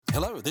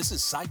Hello, this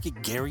is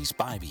Psychic Gary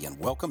Spivey, and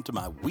welcome to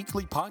my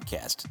weekly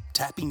podcast,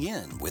 Tapping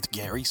In with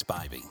Gary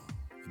Spivey.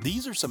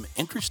 These are some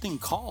interesting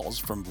calls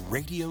from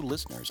radio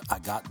listeners I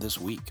got this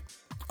week.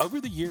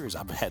 Over the years,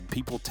 I've had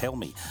people tell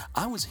me,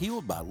 I was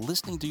healed by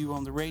listening to you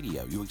on the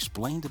radio. You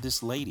explained to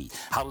this lady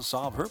how to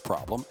solve her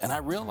problem, and I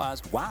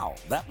realized, wow,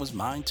 that was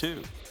mine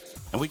too.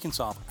 And we can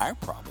solve our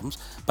problems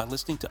by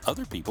listening to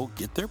other people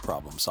get their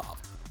problems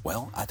solved.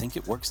 Well, I think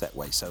it works that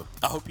way, so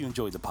I hope you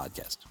enjoyed the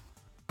podcast.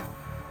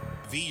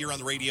 V, you're on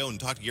the radio and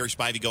talk to Gary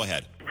Spivey. Go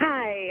ahead.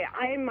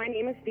 Hi, my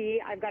name is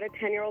V. I've got a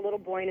 10-year-old little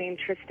boy named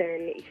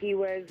Tristan. He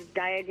was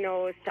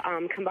diagnosed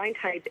combined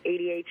type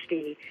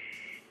ADHD.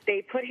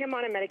 They put him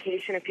on a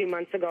medication a few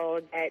months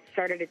ago that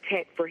started a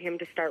tick for him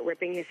to start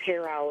ripping his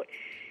hair out.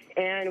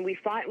 And we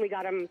fought and we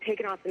got him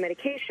taken off the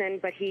medication,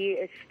 but he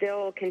is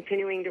still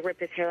continuing to rip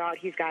his hair out.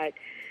 He's got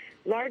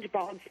large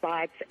bald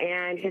spots,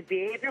 and his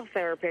behavioral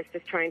therapist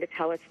is trying to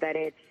tell us that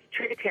it's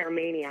trichotillomania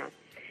mania.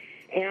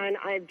 And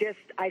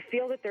I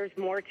feel that there's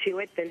more to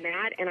it than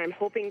that, and I'm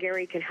hoping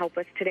Gary can help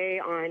us today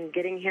on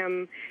getting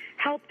him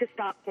help to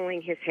stop pulling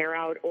his hair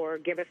out or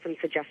give us some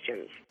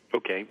suggestions.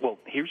 Okay, well,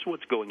 here's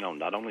what's going on,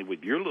 not only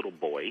with your little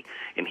boy,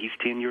 and he's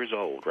 10 years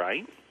old,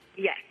 right?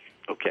 Yes.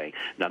 Okay,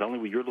 not only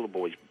with your little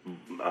boy's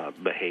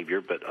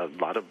behavior, but a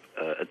lot of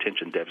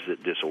attention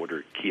deficit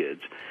disorder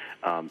kids.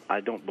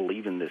 I don't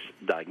believe in this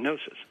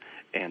diagnosis,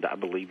 and I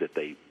believe that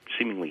they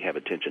seemingly have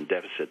attention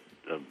deficit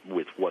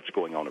with what's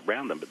going on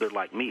around them, but they're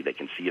like me. They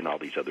can see in all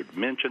these other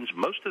dimensions.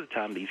 Most of the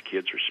time, these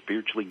kids are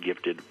spiritually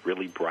gifted,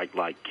 really bright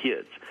light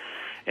kids.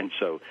 And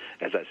so,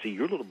 as I see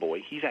your little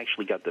boy, he's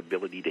actually got the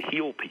ability to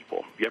heal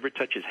people. You ever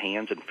touch his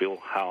hands and feel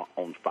how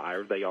on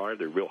fire they are?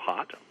 They're real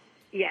hot?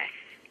 Yes.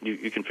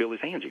 You can feel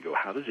his hands. You go,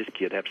 how does this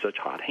kid have such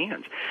hot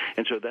hands?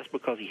 And so that's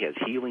because he has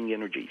healing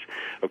energies.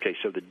 Okay,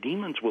 so the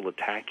demons will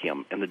attack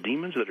him, and the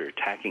demons that are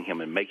attacking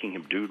him and making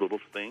him do little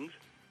things,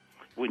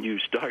 when you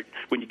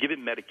give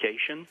him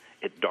medication,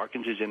 it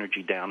darkens his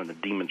energy down, and the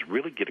demons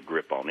really get a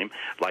grip on him,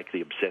 like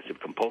the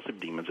obsessive-compulsive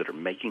demons that are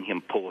making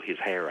him pull his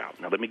hair out.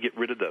 Now, let me get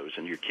rid of those,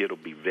 and your kid will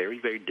be very,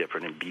 very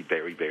different and be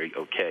very, very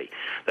okay.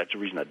 That's the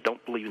reason I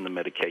don't believe in the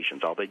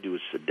medications. All they do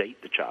is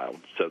sedate the child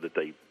so that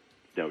they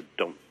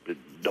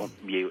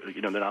don't be able,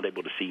 they're not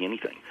able to see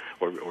anything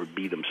or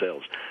be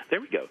themselves.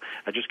 There we go.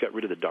 I just got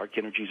rid of the dark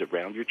energies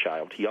around your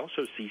child. He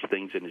also sees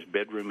things in his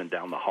bedroom and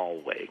down the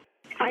hallway.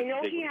 I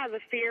know he has a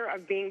fear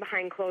of being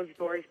behind closed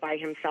doors by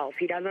himself.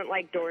 He doesn't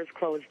like doors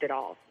closed at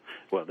all.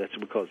 Well, that's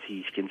because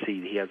he can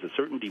see he has a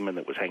certain demon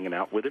that was hanging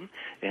out with him,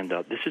 and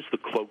this is the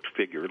cloaked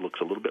figure. It looks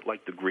a little bit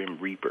like the Grim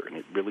Reaper, and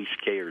it really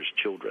scares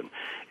children,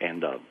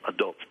 and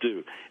adults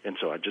do. And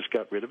so I just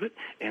got rid of it,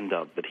 and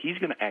but he's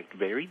going to act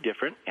very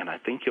different, and I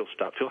think he'll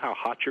stop. Feel how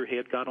hot your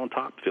head got on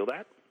top? Feel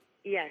that?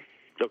 Yes.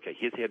 Okay,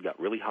 his head got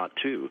really hot,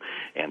 too,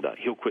 and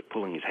he'll quit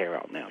pulling his hair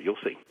out now. You'll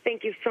see.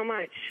 Thank you so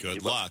much.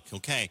 Good luck.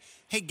 Okay.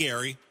 Hey,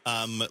 Gary,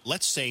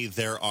 let's say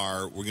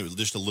we're going to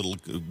just a little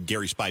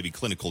Gary Spivey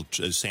clinical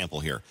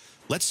sample here.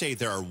 Let's say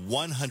there are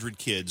 100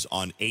 kids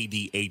on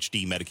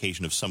ADHD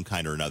medication of some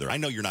kind or another. I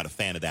know you're not a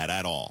fan of that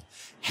at all.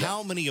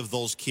 How many of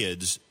those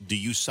kids do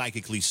you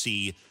psychically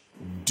see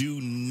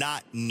do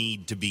not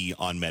need to be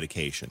on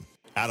medication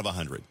out of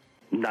 100?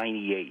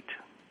 98.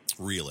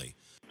 Really?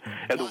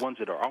 And the ones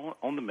that are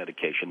on the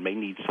medication may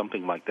need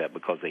something like that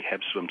because they have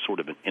some sort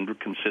of an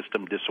endocrine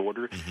system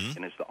disorder,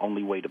 and it's the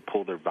only way to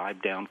pull their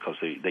vibe down because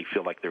they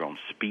feel like they're on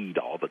speed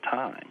all the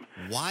time.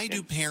 Why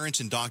do parents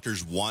and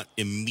doctors want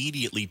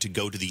immediately to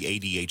go to the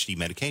ADHD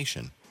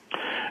medication?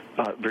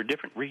 There are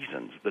different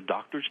reasons. The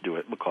doctors do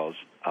it because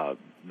a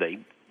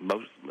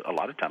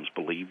lot of times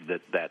believe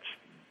that that's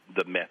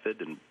the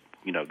method and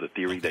the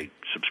theory they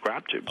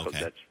subscribe to because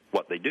that's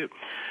what they do.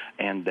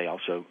 And they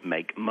also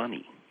make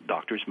money.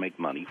 Doctors make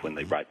money when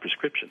they write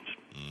prescriptions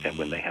and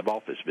when they have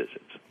office visits.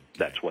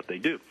 That's what they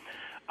do.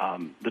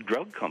 The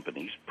drug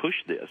companies push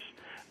this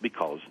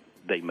because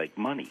they make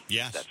money.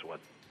 Yes.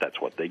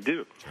 That's what they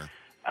do.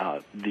 Sure.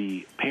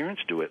 The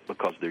parents do it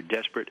because they're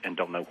desperate and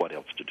don't know what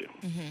else to do.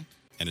 Mm-hmm.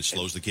 And it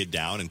slows the kid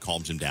down and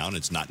calms him down.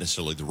 It's not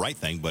necessarily the right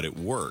thing, but it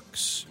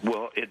works.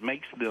 Well, it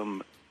makes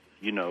them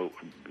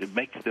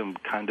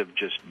kind of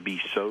just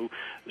be so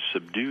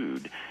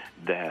subdued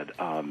that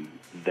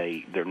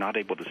they're not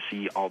able to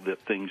see all the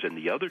things in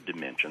the other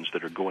dimensions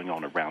that are going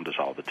on around us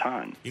all the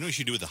time. You know what you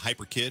should do with a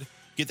hyper kid?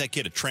 Get that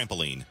kid a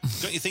trampoline.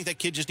 Don't you think that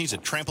kid just needs a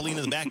trampoline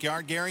in the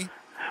backyard, Gary?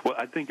 Well,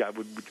 I think I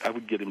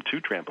would get him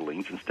 2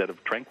 trampolines instead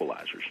of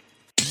tranquilizers.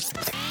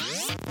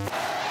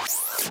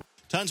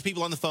 Tons of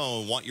people on the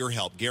phone want your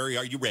help. Gary,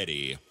 are you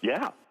ready?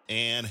 Yeah.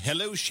 And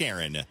hello,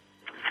 Sharon.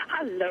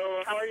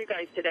 Hello. How are you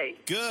guys today?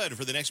 Good.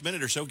 For the next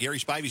minute or so, Gary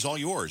Spivey's all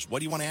yours. What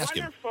do you want to ask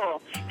him?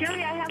 Wonderful.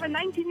 Gary, I have a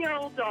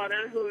 19-year-old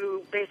daughter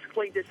who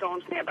basically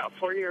disowned me about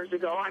 4 years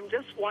ago. I'm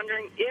just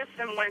wondering if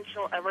and when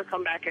she'll ever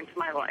come back into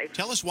my life.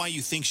 Tell us why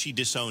you think she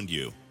disowned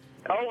you.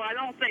 Oh, I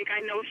don't think. I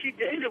know she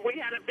did. We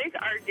had a big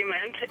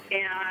argument,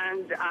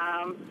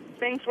 and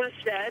things were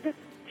said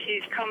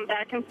She's come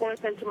back and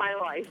forth into my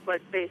life,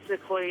 but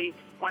basically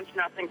wants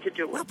nothing to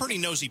do with We're it. pretty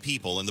nosy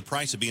people, and the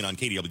price of being on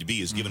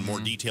KDWB is given more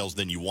details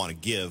than you want to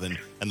give. And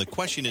the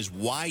question is,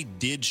 why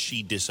did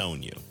she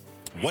disown you?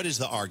 What is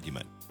the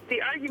argument?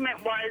 The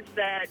argument was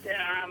that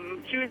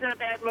she was in a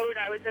bad mood.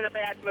 I was in a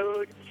bad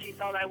mood. She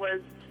thought I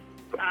was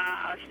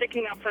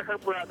sticking up for her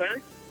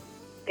brother,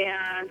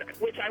 and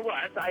which I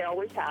was. I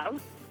always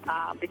have,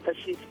 because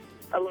she's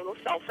a little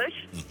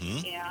selfish.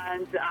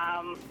 And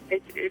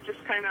it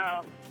just kind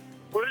of,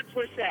 words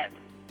were said,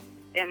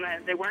 and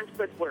they weren't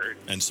good words.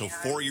 And so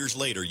 4 years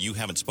later, you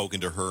haven't spoken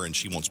to her, and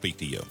she won't speak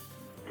to you.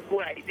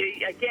 Right.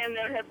 Again,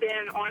 there have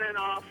been on and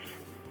off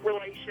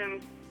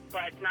relations,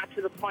 but not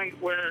to the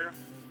point where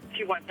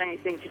she wants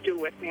anything to do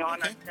with me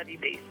on a steady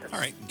basis. All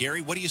right,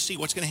 Gary, what do you see?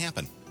 What's going to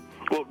happen?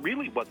 Well,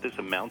 really what this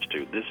amounts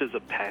to, this is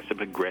a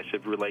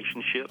passive-aggressive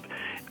relationship,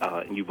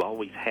 and you've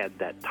always had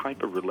that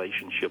type of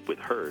relationship with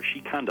her. She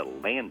kind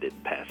of landed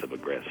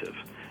passive-aggressive,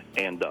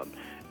 and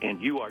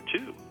you are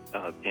too.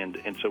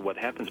 And so what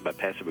happens by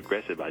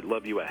passive-aggressive, I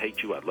love you, I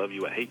hate you, I love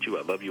you, I hate you,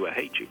 I love you, I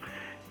hate you.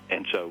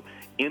 And so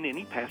in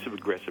any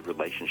passive-aggressive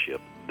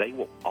relationship, they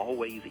will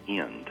always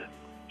end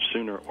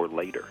sooner or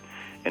later.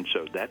 And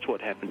so that's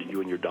what happened to you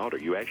and your daughter.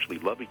 You actually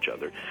love each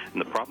other. And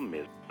the problem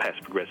is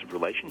passive-aggressive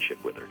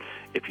relationship with her.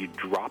 If you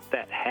drop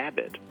that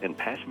habit, and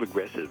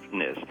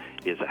passive-aggressiveness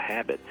is a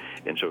habit,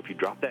 and so if you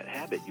drop that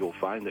habit, you'll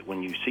find that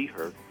when you see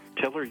her,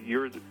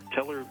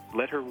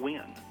 let her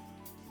win.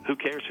 Who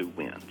cares who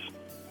wins?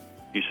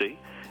 You see?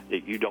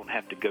 You don't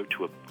have to go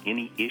to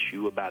any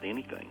issue about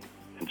anything.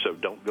 And so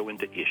don't go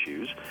into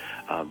issues.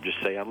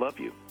 Just say, I love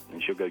you.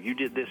 And she'll go, you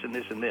did this and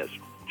this and this.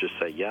 Just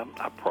say, yeah,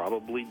 I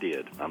probably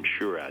did. I'm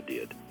sure I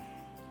did.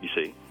 You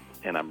see?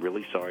 And I'm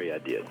really sorry I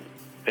did.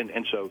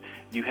 And so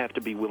you have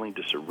to be willing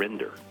to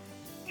surrender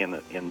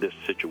in this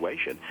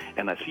situation.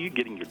 And I see you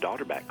getting your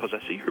daughter back, because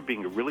I see her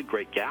being a really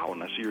great gal,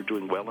 and I see her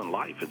doing well in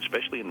life,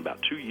 especially in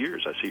about 2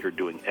 years. I see her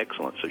doing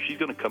excellent. So she's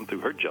going to come through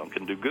her junk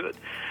and do good.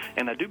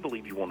 And I do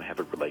believe you want to have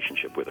a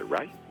relationship with her,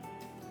 right?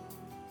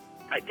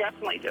 I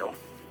definitely do.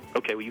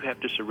 Okay, well, you have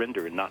to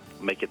surrender and not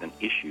make it an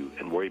issue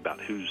and worry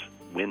about who's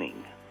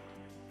winning.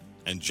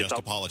 And just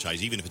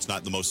apologize, even if it's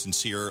not the most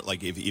sincere.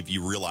 Like if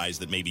you realize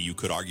that maybe you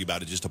could argue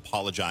about it, just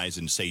apologize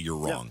and say you're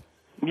wrong.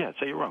 Yeah,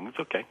 say you're wrong. It's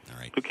okay. All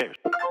right. Who cares?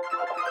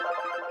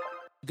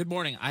 Good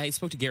morning. I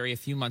spoke to Gary a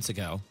few months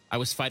ago. I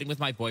was fighting with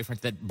my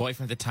boyfriend at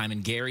the time,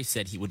 and Gary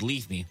said he would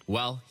leave me.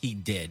 Well, he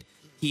did.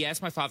 He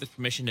asked my father's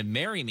permission to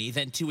marry me.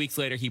 Then 2 weeks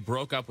later, he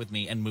broke up with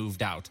me and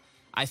moved out.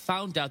 I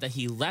found out that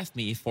he left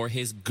me for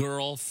his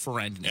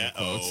girlfriend, in air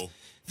quotes,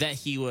 that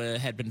we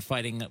had been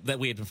fighting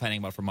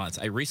about for months.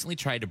 I recently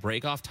tried to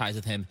break off ties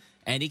with him,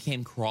 and he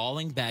came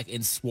crawling back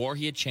and swore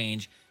he had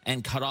changed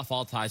and cut off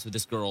all ties with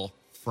this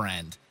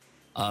girlfriend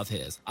of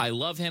his. I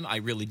love him, I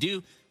really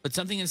do, but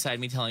something inside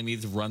me telling me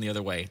to run the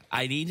other way.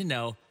 I need to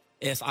know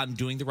if I'm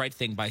doing the right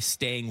thing by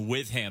staying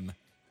with him.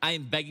 I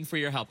am begging for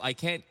your help. I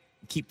can't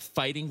keep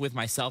fighting with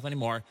myself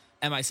anymore.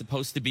 Am I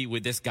supposed to be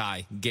with this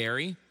guy,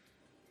 Gary?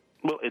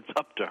 Well, it's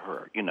up to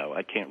her.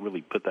 I can't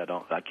really put that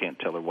on. I can't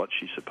tell her what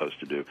she's supposed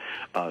to do.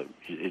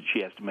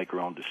 She has to make her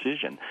own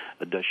decision.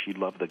 Does she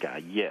love the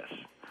guy? Yes.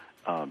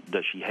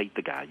 Does she hate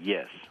the guy?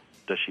 Yes.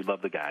 Does she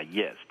love the guy?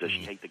 Yes. Does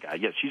she hate the guy?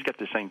 Yes. She's got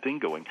the same thing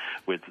going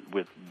with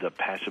the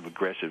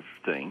passive-aggressive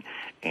thing.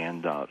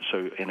 And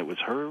and it was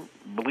her,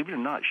 believe it or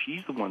not,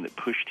 she's the one that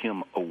pushed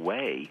him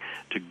away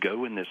to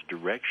go in this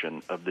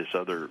direction of this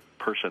other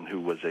person who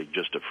was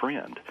just a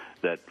friend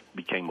that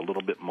became a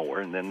little bit more.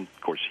 And then,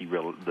 of course,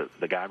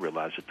 the guy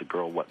realized that the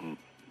girl wasn't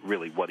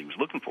really what he was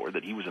looking for,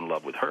 that he was in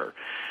love with her.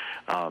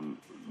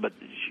 But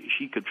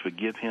she could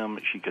forgive him.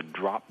 She could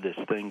drop this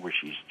thing where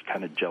she's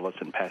kind of jealous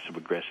and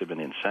passive-aggressive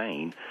and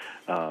insane.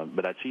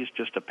 But I see it's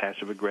just a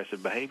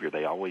passive-aggressive behavior.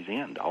 They always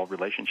end. All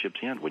relationships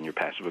end when you're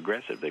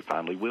passive-aggressive. They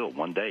finally will.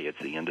 One day, it's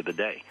the end of the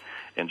day.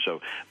 And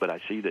so, but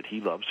I see that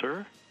he loves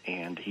her,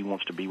 and he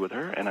wants to be with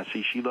her, and I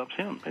see she loves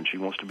him, and she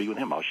wants to be with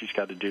him. All she's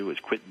got to do is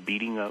quit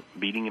beating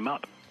him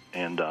up,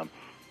 and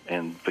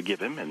forgive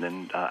him. And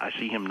then I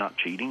see him not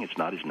cheating. It's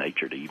not his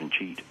nature to even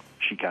cheat.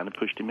 She kind of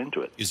pushed him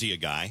into it. Is he a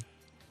guy?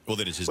 Well,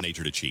 then it's his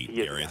nature to cheat,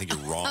 Gary. I think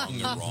you're wrong.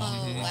 You're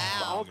wrong.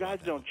 Wow. All guys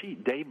don't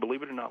cheat. Dave,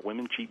 believe it or not,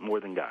 women cheat more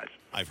than guys.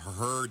 I've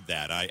heard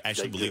that. I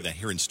actually They believe do. that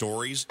hearing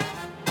stories.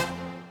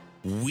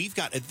 We've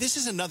got, this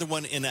is another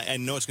one, and I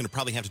know it's going to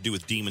probably have to do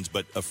with demons,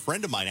 but a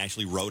friend of mine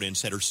actually wrote in,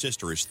 said her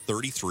sister is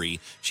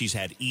 33. She's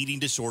had eating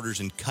disorders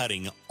and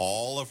cutting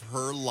all of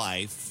her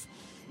life.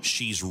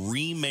 She's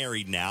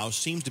remarried now,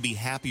 seems to be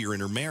happier in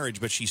her marriage,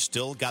 but she's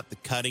still got the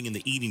cutting and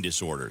the eating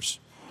disorders.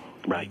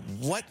 Right.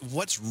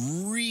 What's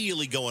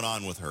really going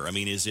on with her? I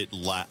mean, is it?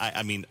 I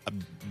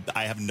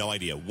have no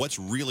idea. What's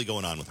really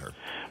going on with her?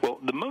 Well,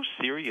 the most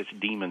serious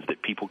demons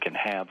that people can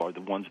have are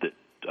the ones that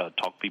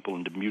talk people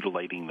into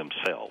mutilating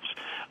themselves.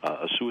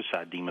 A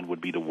suicide demon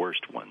would be the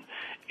worst one.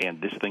 And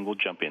this thing will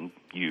jump in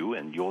you,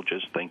 and you'll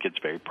just think it's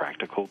very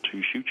practical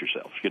to shoot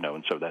yourself,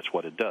 and so that's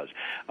what it does.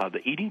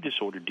 The eating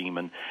disorder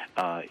demon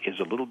is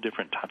a little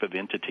different type of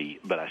entity,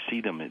 but I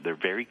see them. They're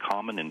very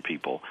common in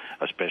people,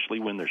 especially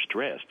when they're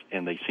stressed,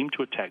 and they seem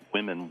to attack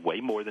women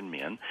way more than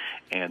men.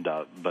 And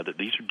but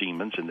these are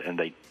demons, and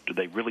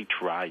they really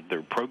try.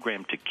 They're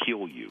programmed to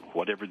kill you,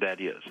 whatever that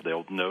is.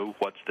 They'll know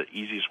what's the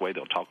easiest way.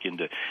 They'll talk you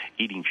into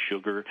eating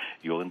sugar.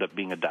 You'll end up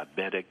being a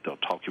diabetic. They'll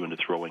talk you into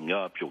throwing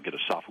up. You'll get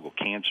esophageal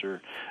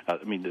cancer. By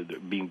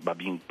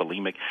being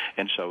bulimic.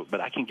 And so,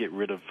 but I can get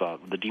rid of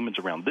the demons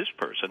around this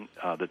person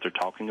that they're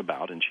talking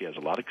about, and she has a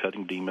lot of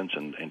cutting demons,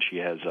 and she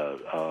has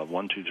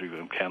 1, 2, 3,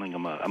 I'm counting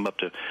them, I'm up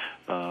to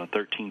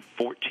 13,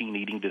 14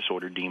 eating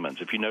disorder demons.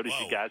 If you notice,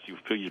 you guys, you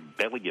feel your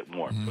belly get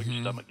warm, feel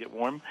your stomach get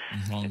warm. I'm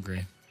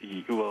hungry.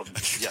 Well,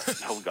 yeah.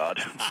 Oh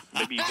God,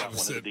 maybe you got one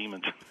of the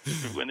demons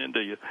who went into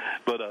you.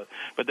 But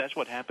that's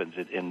what happens,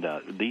 and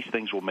these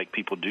things will make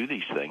people do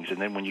these things.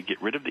 And then when you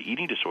get rid of the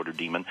eating disorder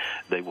demon,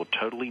 they will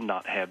totally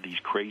not have these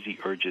crazy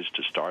urges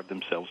to starve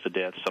themselves to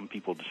death. Some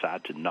people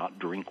decide to not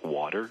drink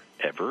water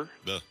ever,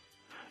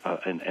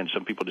 and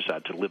some people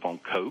decide to live on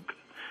Coke.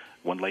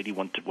 One lady,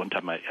 one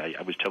time,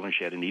 I was telling her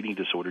she had an eating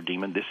disorder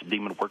demon. This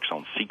demon works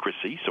on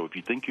secrecy. So if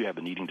you think you have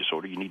an eating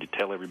disorder, you need to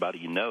tell everybody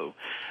you know,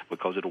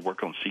 because it'll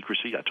work on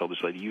secrecy. I told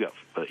this lady, you got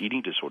an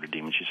eating disorder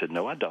demon. She said,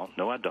 no, I don't.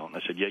 No, I don't. I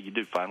said, yeah, you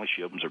do. Finally,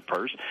 she opens her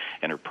purse,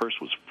 and her purse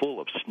was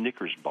full of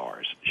Snickers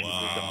bars.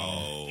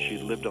 She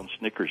lived on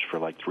Snickers for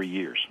like 3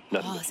 years.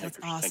 Nothing but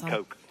Snickers awesome. and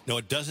Coke. No,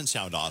 it doesn't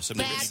sound awesome.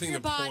 Bad for your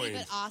body,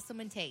 but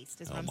awesome in taste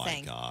is what I'm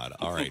saying. Oh, my God.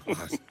 All right.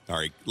 All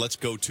right. Let's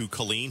go to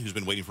Colleen, who's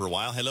been waiting for a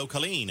while. Hello,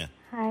 Colleen.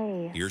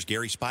 Hi. Here's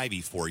Gary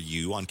Spivey for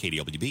you on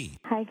KDWB.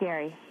 Hi,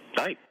 Gary.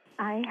 Hi.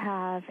 I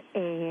have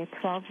a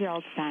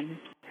 12-year-old son,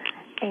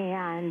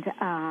 and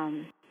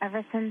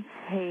ever since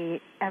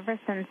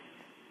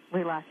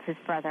we lost his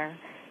brother,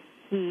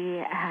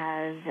 he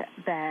has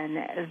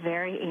been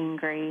very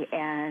angry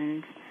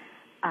and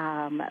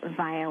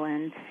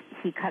violent.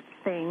 He cuts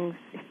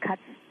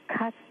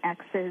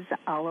X's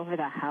all over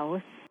the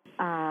house,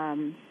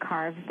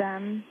 carves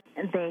them.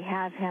 They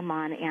have him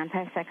on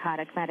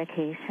antipsychotic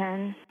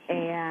medication,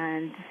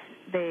 and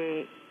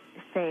they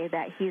say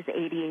that he's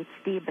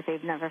ADHD, but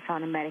they've never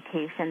found a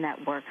medication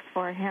that works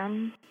for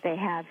him. They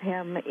have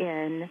him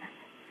in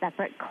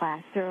separate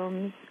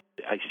classrooms.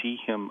 I see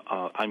him,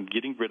 I'm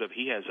getting rid of,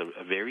 he has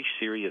a very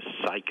serious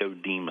psycho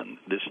demon.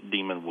 This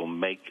demon will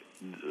make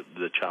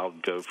the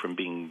child go from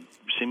being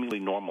seemingly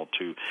normal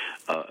to,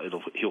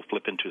 he'll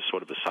flip into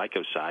sort of a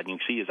psycho side, and you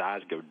can see his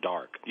eyes go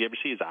dark. You ever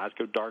see his eyes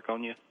go dark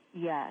on you?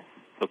 Yes.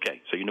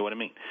 Okay, so you know what I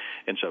mean.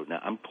 And so now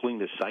I'm pulling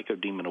this psycho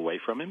demon away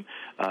from him,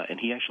 and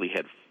he actually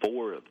had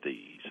 4 of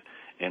these.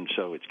 And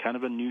so it's kind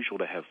of unusual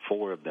to have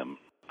 4 of them.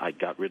 I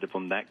got rid of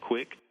them that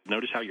quick.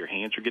 Notice how your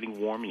hands are getting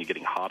warm and you're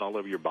getting hot all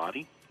over your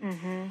body?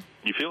 Mm-hmm.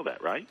 You feel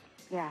that, right?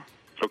 Yeah.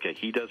 Okay,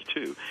 he does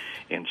too.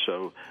 And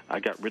so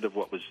I got rid of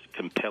what was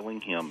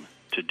compelling him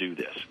to do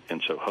this.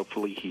 And so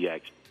hopefully he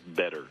acts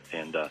better.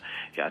 And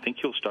I think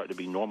he'll start to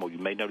be normal. You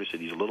may notice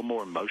that he's a little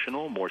more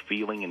emotional, more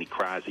feeling, and he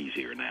cries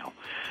easier now.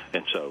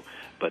 And so,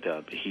 but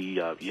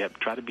you have to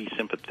try to be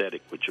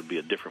sympathetic, which will be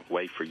a different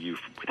way for you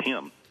with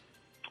him.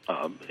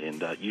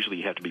 And usually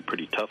you have to be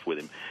pretty tough with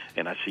him.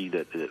 And I see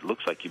that it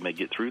looks like you may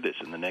get through this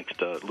in the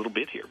next little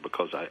bit here,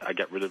 because I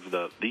got rid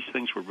of these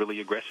things were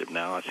really aggressive.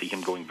 Now I see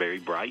him going very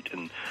bright,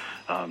 and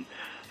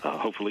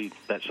hopefully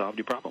that solved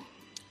your problem.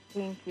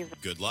 Thank you.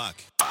 Good luck.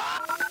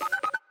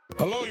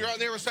 Hello, you're on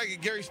there with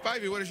Psychic Gary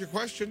Spivey. What is your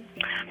question?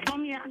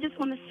 Yeah, I just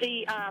want to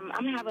see,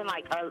 I'm having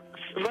like a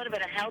little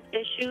bit of health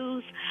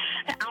issues.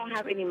 I don't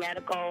have any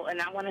medical,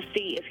 and I want to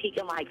see if he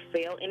can like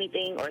feel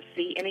anything or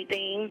see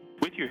anything.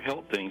 With your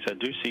health things, I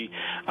do see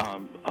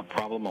a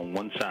problem on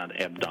one side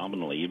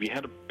abdominally. Have you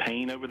had a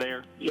pain over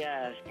there?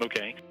 Yes.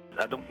 Okay.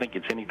 I don't think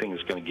it's anything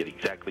that's going to get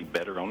exactly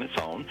better on its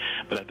own,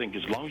 but I think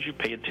as long as you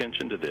pay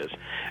attention to this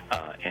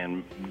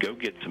and go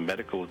get some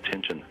medical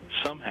attention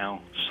somehow,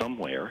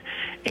 somewhere,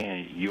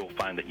 and you'll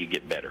find that you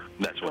get better.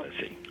 That's what I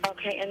see.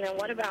 Okay, and then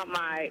what about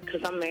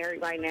because I'm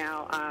married right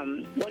now,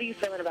 what are you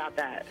feeling about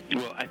that?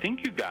 Well, I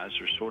think you guys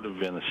are sort of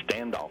in a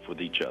standoff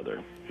with each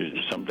other.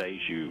 Some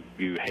days you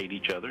hate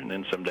each other, and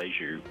then some days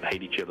you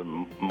hate each other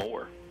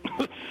more.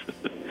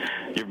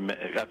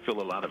 I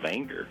feel a lot of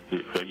anger.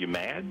 Are you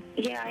mad?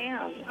 Yeah,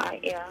 I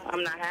am.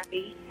 I'm not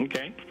happy.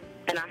 Okay.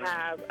 And I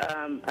have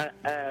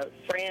a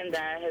friend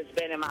that has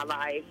been in my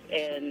life,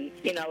 and,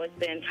 it's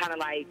been kind of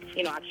like,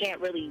 I can't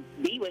really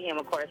be with him,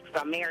 of course,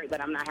 because I'm married, but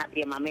I'm not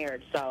happy in my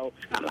marriage. So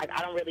I'm like,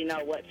 I don't really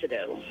know what to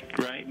do.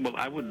 Right. Well,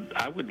 I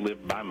would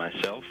live by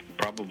myself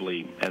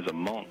probably as a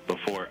monk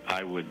before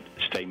I would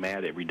stay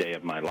mad every day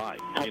of my life.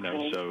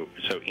 Okay. So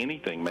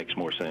anything makes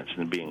more sense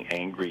than being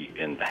angry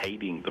and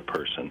hating the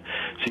person.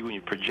 See, when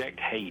you project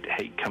hate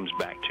comes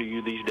back to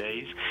you these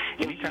days.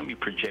 Anytime you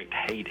project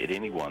hate at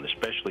anyone,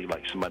 especially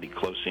like somebody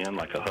close in,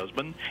 like a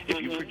husband,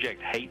 if you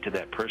project hate to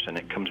that person,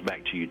 it comes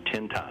back to you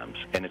 10 times.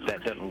 And if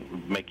that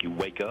doesn't make you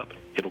wake up,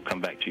 it'll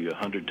come back to you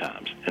 100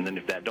 times. And then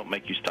if that don't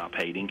make you stop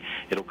hating,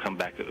 it'll come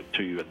back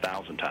to you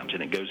 1,000 times.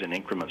 And it goes in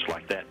increments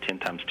like that, 10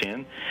 times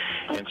 10.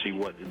 And see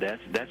what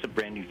that's a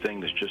brand new thing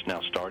that's just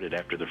now started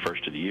after the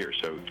first of the year.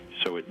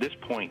 So at this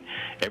point,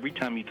 every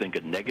time you think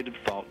a negative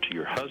thought to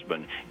your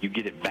husband, you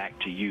get it back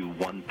to you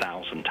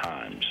 1,000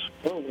 times.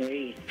 Oh,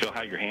 wait. Feel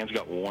how your hands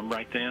got warm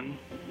right then?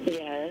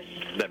 Yes.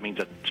 That means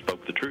I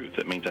spoke the truth.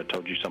 That means I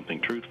told you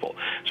something truthful.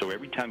 So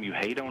every time you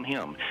hate on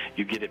him,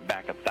 you get it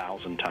back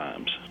 1,000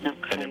 times. Okay.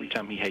 And every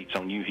time he hates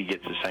on you, he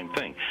gets the same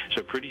thing.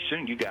 So pretty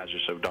soon you guys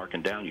are so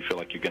darkened down, you feel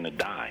like you're going to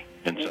die.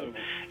 And so,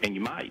 and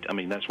you might. I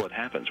mean, that's what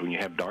happens when you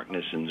have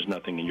darkness and there's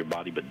nothing in your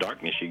body but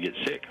darkness. You get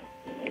sick.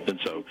 And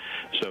so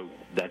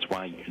that's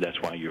why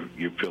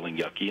you're feeling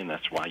yucky, and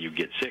that's why you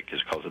get sick, is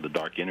because of the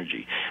dark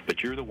energy.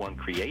 But you're the one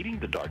creating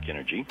the dark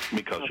energy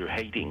because you're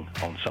hating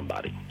on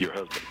somebody, your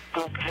husband.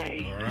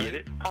 Okay. All right. Get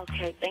it?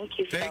 Okay, thank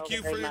you Thank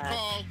you for your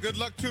call. Good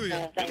luck to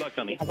you. Good luck,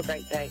 honey. Have a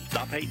great day.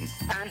 Stop hating.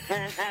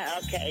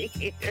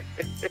 Okay.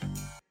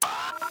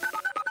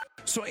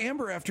 So,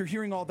 Amber, after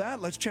hearing all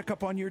that, let's check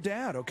up on your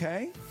dad,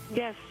 okay?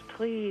 Yes,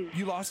 please.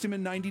 You lost him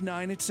in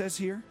 99, it says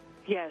here?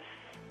 Yes.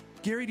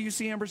 Gary, do you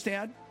see Amber's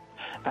dad?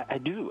 I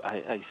do.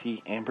 I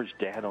see Amber's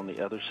dad on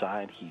the other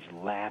side. He's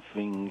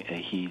laughing.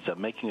 He's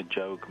making a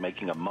joke,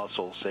 making a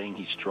muscle, saying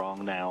he's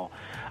strong now.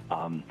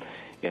 And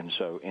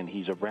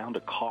he's around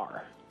a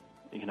car,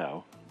 you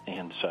know.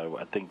 And so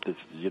I think this,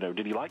 you know,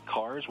 did he like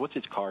cars? What's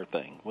his car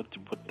thing?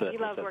 He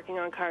loves working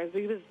on cars.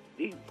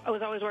 I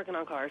was always working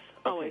on cars.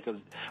 Always. Okay,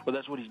 well,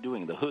 that's what he's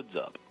doing. The hood's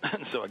up.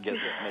 So I guess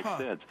that makes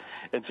sense.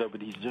 And so,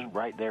 but he's just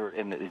right there,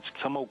 and it's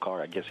some old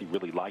car. I guess he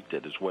really liked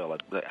it as well.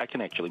 I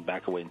can actually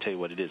back away and tell you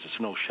what it is. It's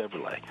an old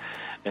Chevrolet.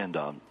 And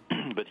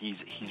but he's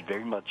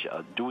very much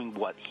doing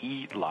what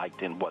he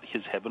liked and what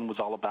his heaven was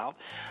all about.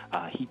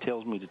 He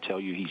tells me to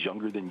tell you he's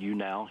younger than you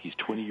now. He's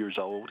 20 years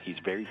old. He's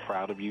very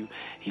proud of you.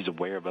 He's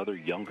aware of other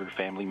younger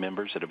family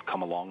members that have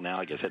come along now.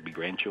 I guess that'd be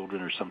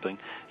grandchildren or something.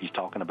 He's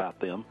talking about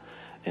them.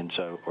 And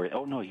so,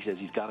 he says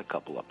he's got a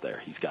couple up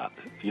there. He's got,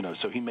 you know,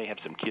 so he may have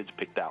some kids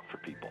picked out for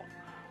people,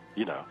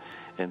 you know.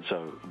 And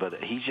so, but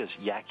he's just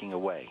yakking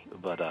away.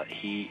 But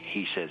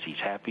he says he's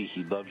happy,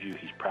 he loves you,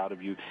 he's proud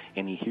of you,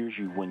 and he hears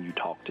you when you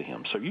talk to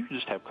him. So you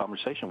just have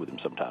conversation with him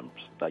sometimes,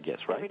 I guess,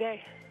 right? Every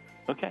day.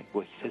 Okay.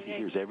 Well, he says he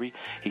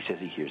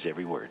hears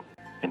every word,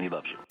 and he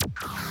loves you.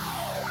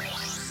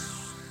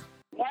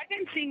 Well, I've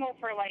been single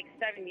for like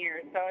 7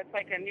 years, so it's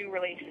like a new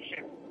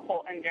relationship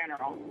in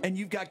general. And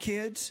you've got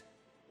kids?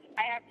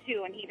 I have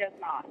 2, and he does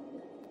not.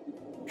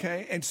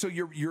 Okay, and so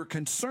your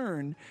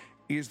concern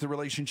is the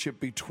relationship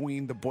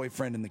between the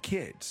boyfriend and the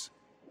kids.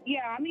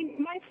 Yeah, I mean,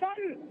 my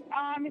son,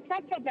 it's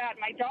not so bad.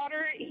 My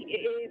daughter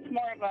is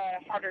more of a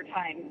harder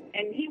time,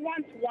 and he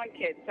wants 1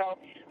 kid. So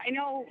I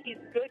know he's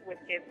good with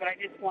kids, but I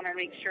just want to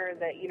make sure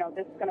that, you know,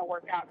 this is going to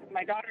work out, because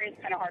my daughter is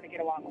kind of hard to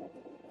get along with.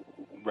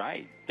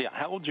 Right. Yeah.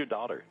 How old's your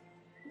daughter?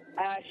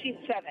 She's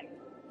 7.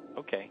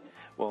 Okay.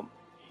 Well,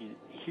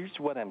 here's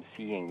what I'm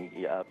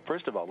seeing.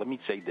 First of all, let me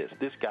say this.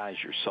 This guy's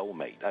your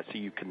soulmate. I see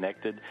you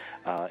connected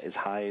as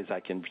high as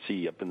I can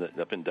see up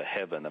into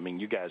heaven. I mean,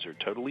 you guys are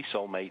totally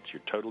soulmates.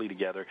 You're totally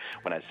together.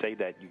 When I say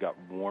that, you got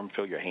warm.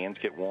 Feel your hands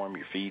get warm,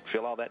 your feet.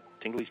 Feel all that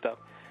tingly stuff,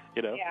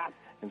 you know? Yeah.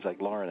 It's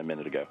like Lauren a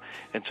minute ago.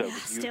 And so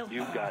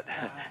you've got,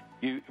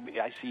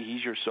 I see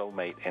he's your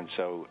soulmate, and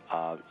so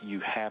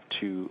you have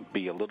to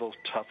be a little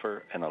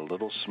tougher and a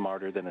little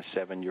smarter than a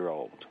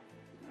 7-year-old.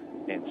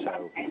 And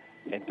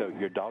so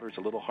your daughter's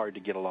a little hard to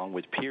get along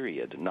with,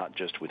 period, not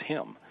just with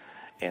him.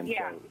 And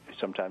so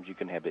sometimes you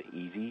can have an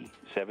easy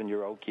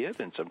 7-year-old kid,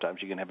 and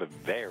sometimes you can have a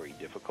very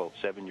difficult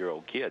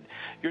 7-year-old kid.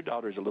 Your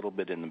daughter's a little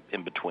bit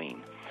in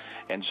between.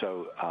 And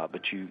so,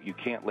 but you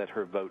can't let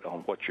her vote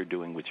on what you're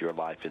doing with your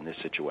life in this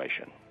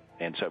situation.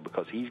 And so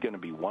because he's going to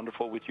be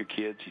wonderful with your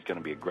kids, he's going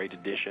to be a great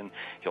addition.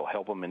 He'll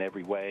help them in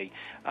every way.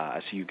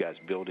 I see you guys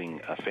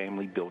building a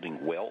family,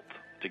 building wealth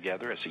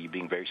together. I see you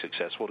being very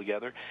successful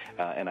together,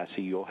 and I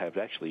see you'll have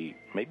actually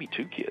maybe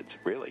 2 kids,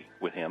 really,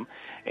 with him.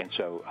 And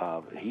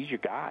so he's your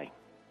guy.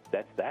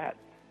 That's that.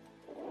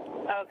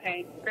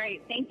 Okay,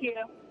 great. Thank you.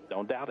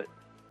 Don't doubt it.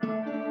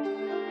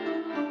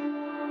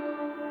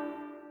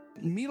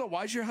 Mila,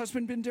 why's your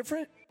husband been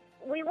different?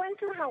 We went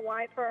to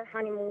Hawaii for our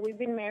honeymoon. We've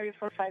been married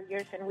for 5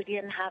 years, and we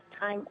didn't have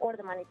time or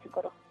the money to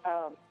go to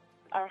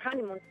our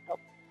honeymoon. So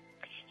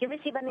he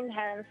received an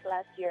inheritance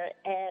last year,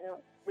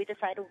 and we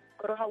decided to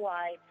go to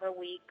Hawaii for a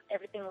week.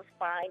 Everything was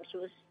fine. He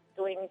was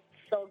doing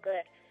so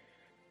good.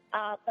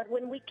 But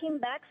when we came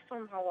back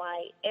from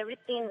Hawaii,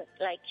 everything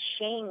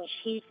changed.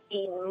 He's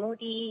been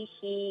moody.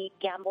 He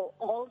gambled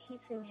all his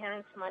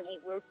inheritance money.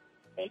 We're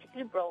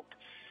basically broke.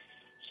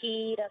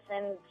 He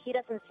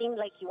doesn't seem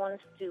like he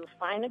wants to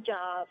find a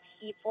job.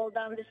 He falls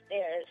down the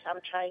stairs. I'm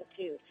trying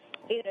to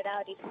figure it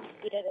out if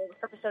he did it on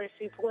purpose or if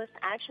it was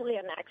actually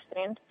an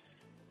accident.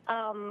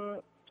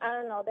 I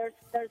don't know.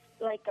 There's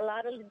a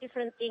lot of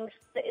different things.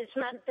 It's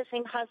not the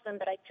same husband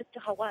that I took to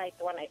Hawaii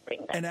when I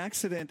bring that. An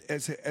accident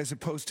as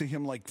opposed to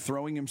him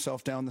throwing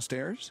himself down the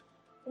stairs?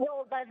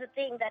 Well, that's the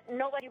thing, that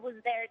nobody was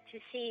there to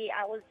see.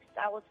 I was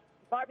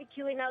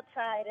barbecuing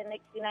outside, and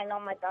next thing I know,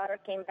 my daughter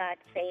came back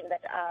saying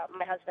that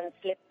my husband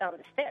slipped down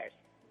the stairs.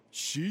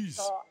 Jeez.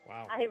 So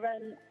wow. I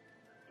ran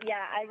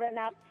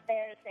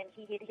upstairs, and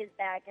he hit his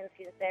back, and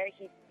since there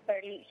he's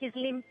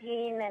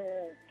limping, and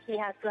he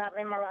has to have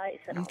MRIs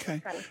and all Okay.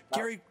 that kind of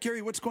stuff.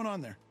 Gary, what's going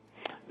on there?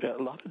 A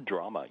lot of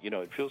drama. You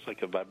know, it feels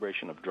like a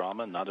vibration of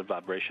drama, not a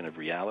vibration of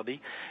reality.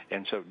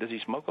 And so, does he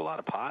smoke a lot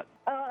of pot?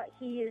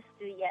 He used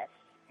to, yes.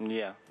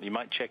 Yeah, you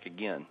might check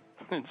again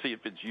and see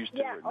if it's used to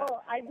Yeah, or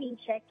not. I've been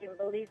checking,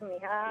 believe me.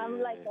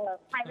 I'm like a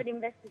private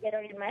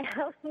investigator in my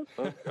house.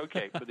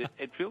 Okay, but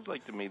it feels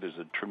like to me there's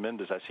a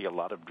tremendous, I see a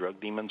lot of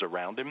drug demons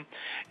around him,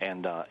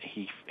 and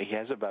he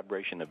has a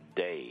vibration of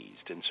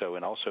dazed, and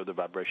also the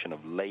vibration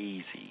of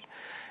lazy.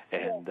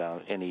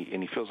 And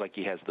he feels like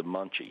he has the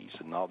munchies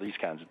and all these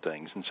kinds of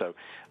things. And so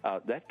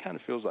that kind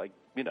of feels like,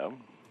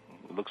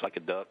 looks like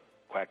a duck,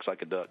 quacks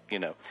like a duck,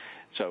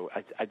 So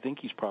I think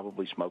he's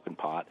probably smoking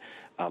pot,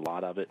 a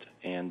lot of it,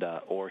 and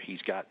or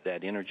he's got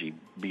that energy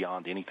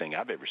beyond anything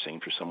I've ever seen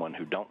for someone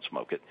who don't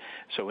smoke it.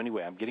 So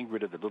anyway, I'm getting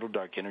rid of the little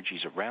dark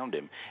energies around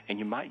him, and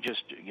you might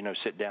just,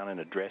 sit down and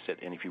address it.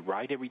 And if you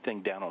write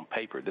everything down on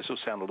paper, this will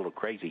sound a little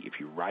crazy. If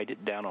you write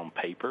it down on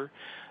paper,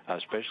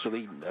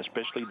 especially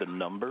the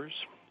numbers,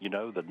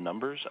 the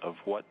numbers of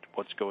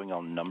what's going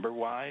on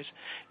number-wise,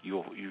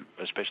 you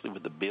especially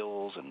with the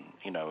bills and,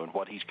 and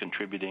what he's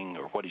contributing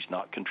or what he's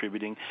not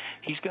contributing,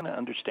 he's going to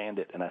understand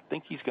it, and I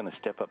think he's going to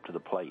step up to the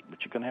plate. But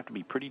you're going to have to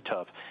be pretty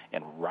tough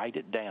and write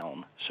it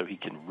down so he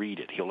can read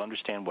it. He'll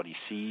understand what he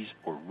sees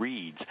or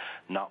reads,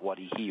 not what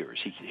he hears.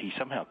 He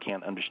somehow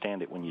can't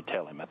understand it when you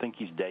tell him. I think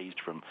he's dazed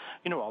from,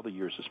 all the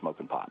years of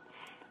smoking pot.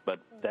 But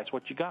that's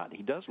what you got.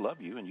 He does love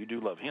you, and you do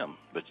love him.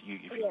 But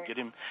if you get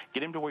him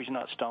to where he's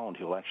not stoned,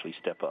 he'll actually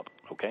step up,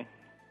 okay?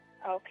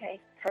 Okay,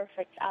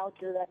 perfect. I'll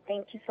do that.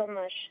 Thank you so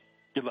much.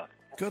 Good luck.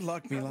 Good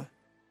luck, Mila.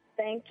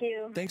 Thank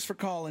you. Thanks for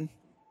calling.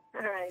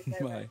 All right.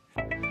 Bye.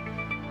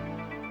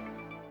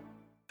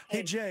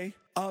 Hey, Jay,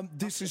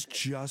 this is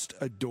just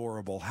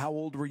adorable. How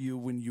old were you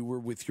when you were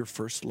with your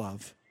first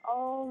love?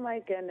 Oh, my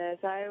goodness.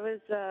 I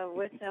was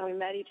with him. We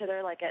met each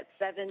other like at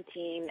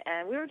 17,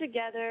 and we were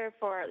together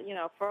for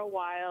a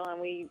while,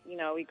 and we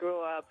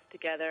grew up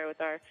together with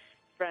our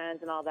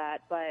friends and all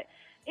that. But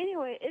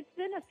anyway, it's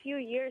been a few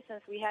years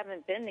since we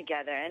haven't been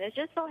together, and it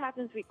just so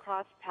happens we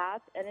crossed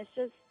paths, and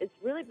it's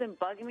really been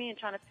bugging me and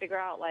trying to figure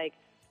out, like,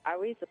 are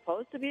we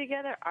supposed to be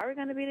together? Are we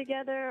going to be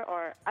together?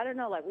 Or, I don't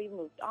know, like, we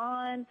moved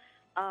on.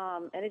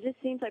 And it just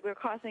seems like we're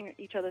crossing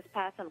each other's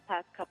paths in the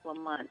past couple of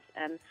months.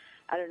 And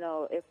I don't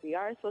know if we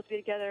are supposed to be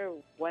together,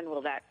 when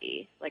will that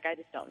be? Like, I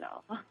just don't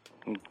know.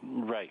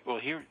 Right.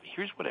 Well,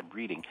 here's what I'm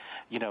reading.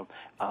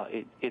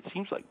 It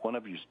seems like one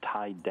of you's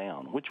tied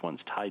down. Which one's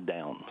tied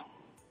down?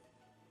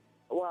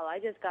 Well, I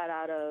just got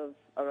out of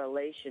a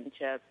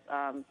relationship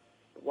a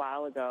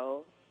while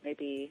ago.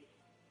 Maybe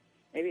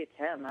it's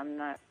him.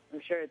 I'm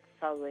sure it's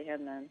probably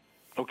him then.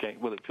 Okay.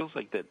 Well, it feels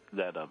like that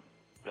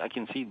I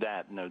can see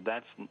that. No,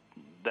 that's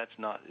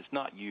not. It's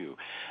not you,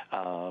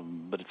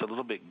 but it's a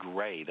little bit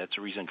gray. That's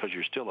the reason, because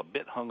you're still a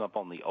bit hung up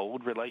on the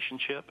old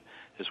relationship,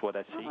 is what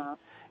I see.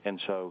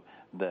 And so,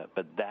 but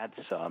that's.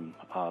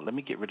 Let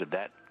me get rid of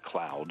that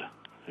cloud.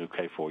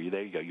 Okay, for you.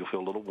 There you go. You'll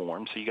feel a little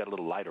warm. So you got a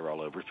little lighter all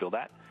over. Feel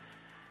that?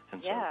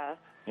 And so, yeah.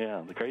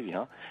 Yeah, the crazy,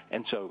 huh?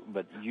 And so,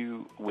 but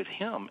you, with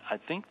him, I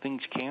think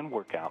things can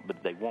work out,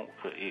 but they won't.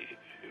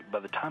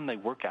 By the time they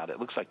work out, it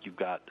looks like you've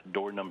got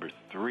door number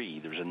 3.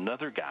 There's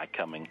another guy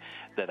coming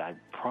that I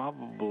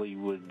probably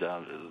would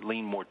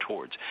lean more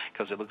towards,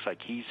 because it looks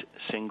like he's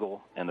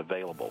single and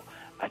available.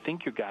 I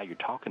think your guy you're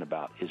talking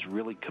about is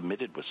really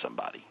committed with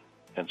somebody.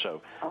 And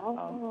so,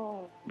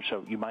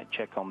 so you might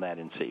check on that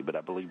and see, but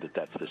I believe that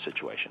that's the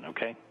situation,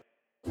 okay?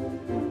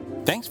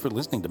 Thanks for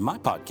listening to my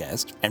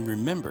podcast, and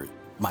remember,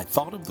 my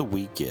thought of the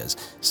week is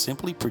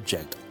simply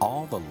project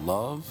all the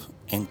love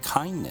and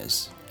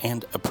kindness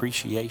and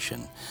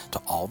appreciation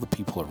to all the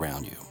people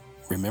around you.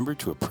 Remember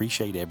to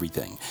appreciate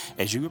everything.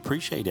 As you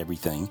appreciate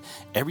everything,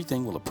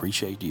 everything will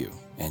appreciate you,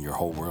 and your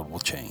whole world will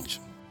change.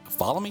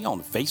 Follow me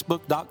on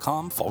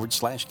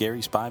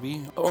Facebook.com/Gary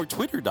Spivey or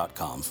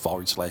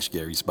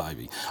Twitter.com/Gary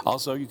Spivey.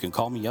 Also, you can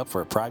call me up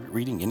for a private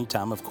reading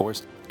anytime, of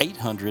course,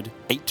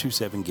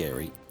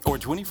 800-827-GARY. Or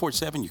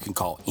 24/7, you can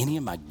call any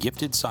of my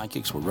gifted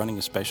psychics. We're running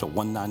a special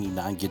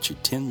 $199, gets you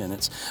 10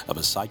 minutes of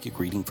a psychic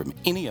reading from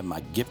any of my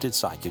gifted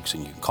psychics,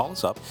 and you can call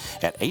us up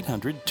at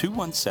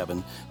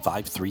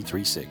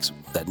 800-217-5336.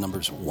 That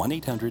number's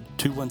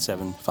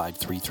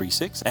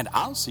 1-800-217-5336, and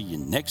I'll see you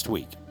next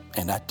week,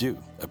 and I do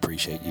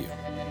appreciate you.